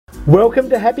Welcome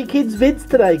to Happy Kids Vids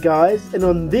today, guys, and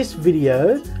on this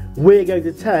video we're going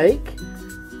to take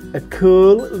a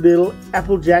cool little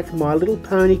Applejack My Little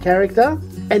Pony character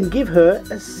and give her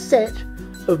a set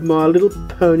of My Little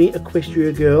Pony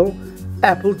Equestria girl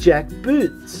Applejack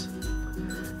boots.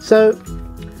 So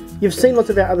you've seen lots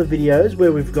of our other videos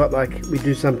where we've got we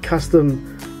do some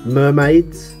custom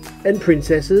mermaids and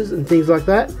princesses and things like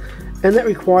that, and that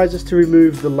requires us to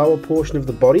remove the lower portion of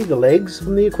the body, the legs,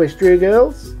 from the Equestria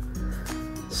girls.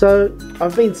 So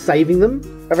I've been saving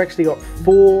them. I've actually got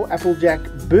 4 Applejack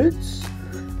boots,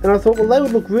 and I thought, well, they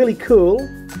would look really cool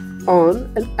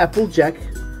on an Applejack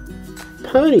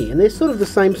pony, and they're sort of the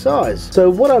same size. So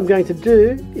what I'm going to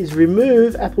do is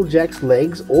remove Applejack's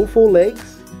legs, all 4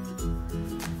 legs.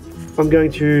 I'm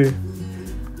going to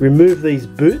remove these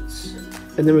boots,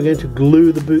 and then we're going to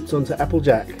glue the boots onto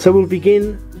Applejack. So we'll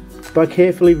begin by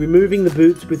carefully removing the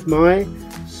boots with my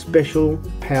special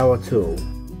power tool.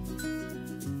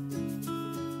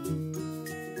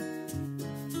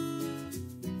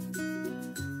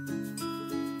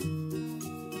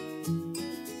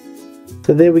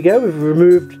 So there we go, we've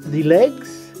removed the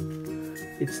legs.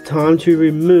 It's time to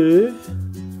remove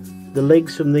the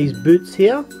legs from these boots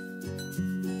here.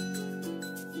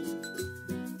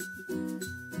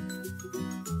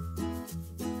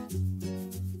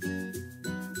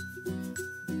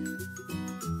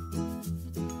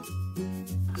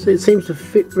 So it seems to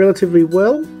fit relatively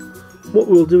well. What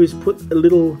we'll do is put a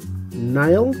little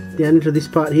nail down into this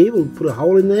part here. We'll put a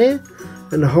hole in there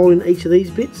and a hole in each of these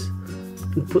bits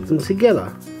and put them together.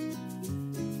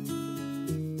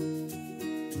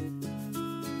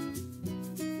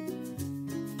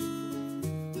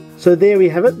 So there we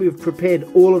have it. We've prepared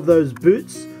all of those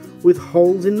boots with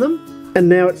holes in them, and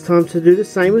now it's time to do the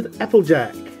same with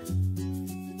Applejack.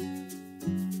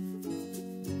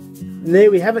 And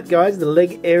there we have it, guys. The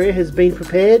leg area has been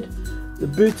prepared, the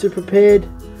boots are prepared.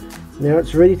 Now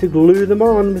it's ready to glue them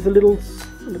on with the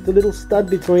little stud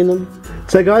between them.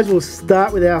 So guys, we'll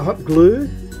start with our hot glue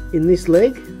in this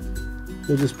leg.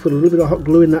 We'll just put a little bit of hot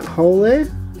glue in that hole there.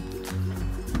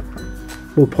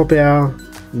 We'll pop our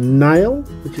nail,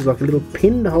 which is like a little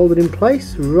pin to hold it in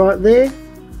place, right there.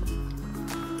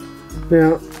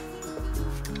 Now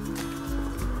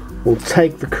we'll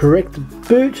take the correct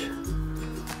boot,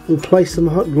 we'll place some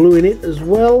hot glue in it as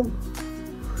well,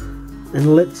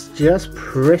 and let's just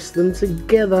press them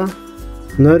together.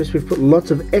 Notice we've put lots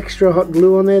of extra hot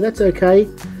glue on there. That's okay.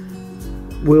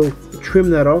 We'll trim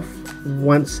that off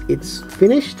once it's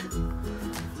finished.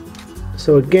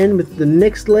 So again, with the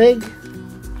next leg,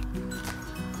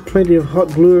 plenty of hot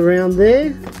glue around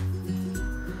there.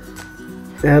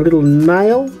 Our little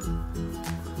nail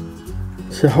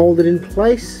to hold it in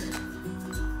place.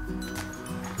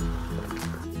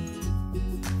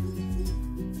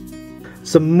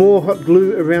 Some more hot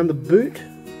glue around the boot,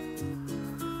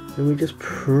 and we just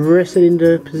press it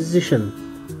into position.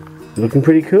 Looking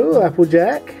pretty cool,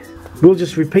 Applejack. We'll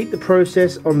just repeat the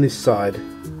process on this side.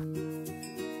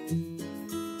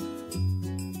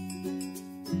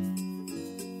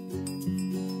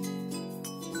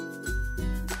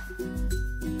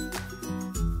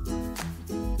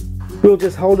 We'll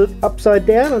just hold it upside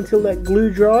down until that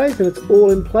glue dries and it's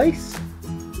all in place.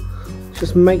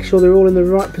 Just make sure they're all in the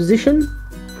right position.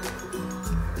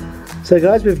 So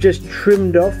guys, we've just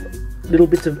trimmed off little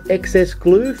bits of excess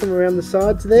glue from around the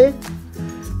sides there.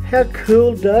 How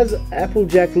cool does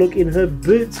Applejack look in her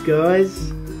boots,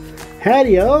 guys?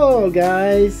 Howdy all,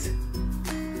 guys.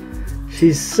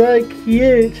 She's so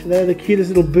cute. They're the cutest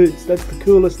little boots. That's the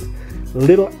coolest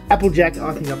little Applejack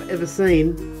I think I've ever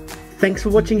seen. Thanks for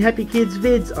watching Happy Kids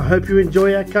Vids. I hope you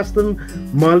enjoy our custom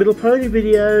My Little Pony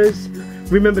videos.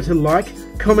 Remember to like,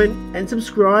 comment and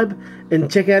subscribe, and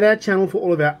check out our channel for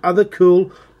all of our other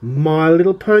cool My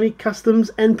Little Pony customs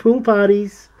and pool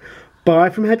parties.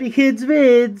 Bye from Happy Kids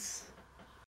Vids.